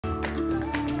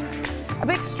A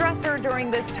big stressor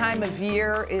during this time of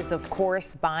year is, of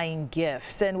course, buying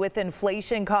gifts. And with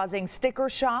inflation causing sticker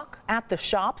shock at the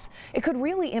shops, it could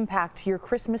really impact your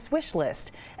Christmas wish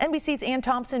list. NBC's Ann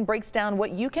Thompson breaks down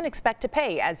what you can expect to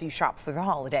pay as you shop for the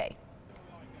holiday.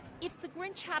 If the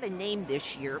Grinch had a name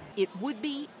this year, it would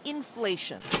be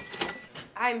inflation.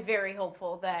 I'm very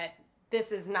hopeful that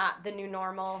this is not the new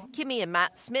normal. Kimmy and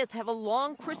Matt Smith have a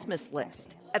long Christmas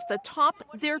list. At the top,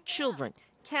 their children,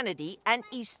 Kennedy and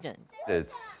Easton.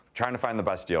 It's trying to find the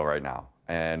best deal right now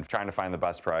and trying to find the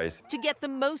best price. To get the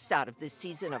most out of this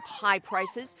season of high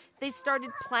prices, they started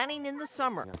planning in the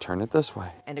summer. Turn it this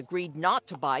way. And agreed not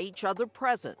to buy each other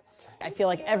presents. I feel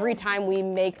like every time we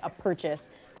make a purchase,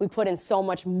 we put in so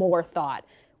much more thought.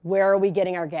 Where are we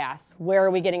getting our gas? Where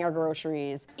are we getting our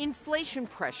groceries? Inflation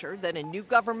pressure that a new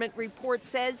government report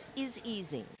says is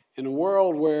easing. In a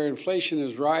world where inflation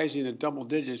is rising at double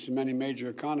digits in many major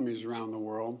economies around the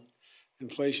world,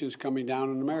 inflation is coming down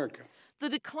in America. The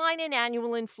decline in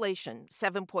annual inflation,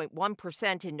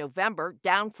 7.1% in November,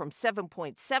 down from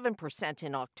 7.7%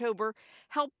 in October,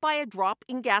 helped by a drop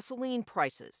in gasoline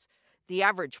prices. The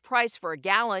average price for a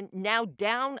gallon now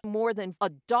down more than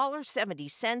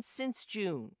 $1.70 since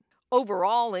June.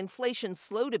 Overall, inflation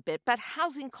slowed a bit, but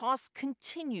housing costs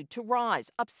continued to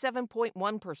rise, up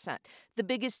 7.1%, the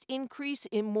biggest increase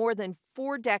in more than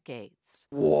 4 decades.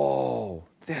 Whoa,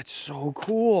 that's so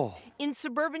cool. In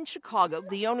suburban Chicago,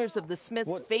 the owners of the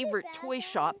Smiths' favorite toy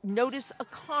shop notice a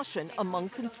caution among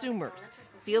consumers,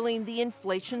 feeling the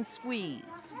inflation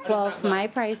squeeze. Well, if my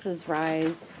prices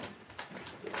rise,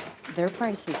 their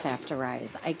prices have to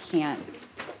rise. I can't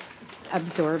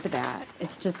absorb that.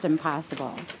 It's just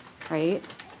impossible. Right?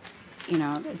 You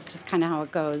know, it's just kind of how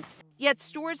it goes. Yet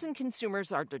stores and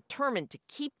consumers are determined to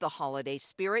keep the holiday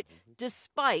spirit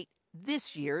despite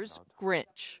this year's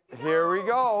Grinch. Here we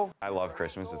go. I love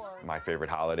Christmas. It's my favorite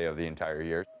holiday of the entire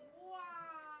year.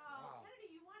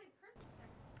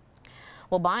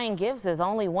 Well, buying gifts is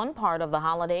only one part of the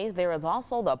holidays. There is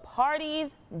also the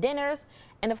parties, dinners,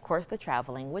 and of course the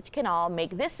traveling, which can all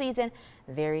make this season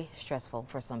very stressful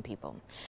for some people.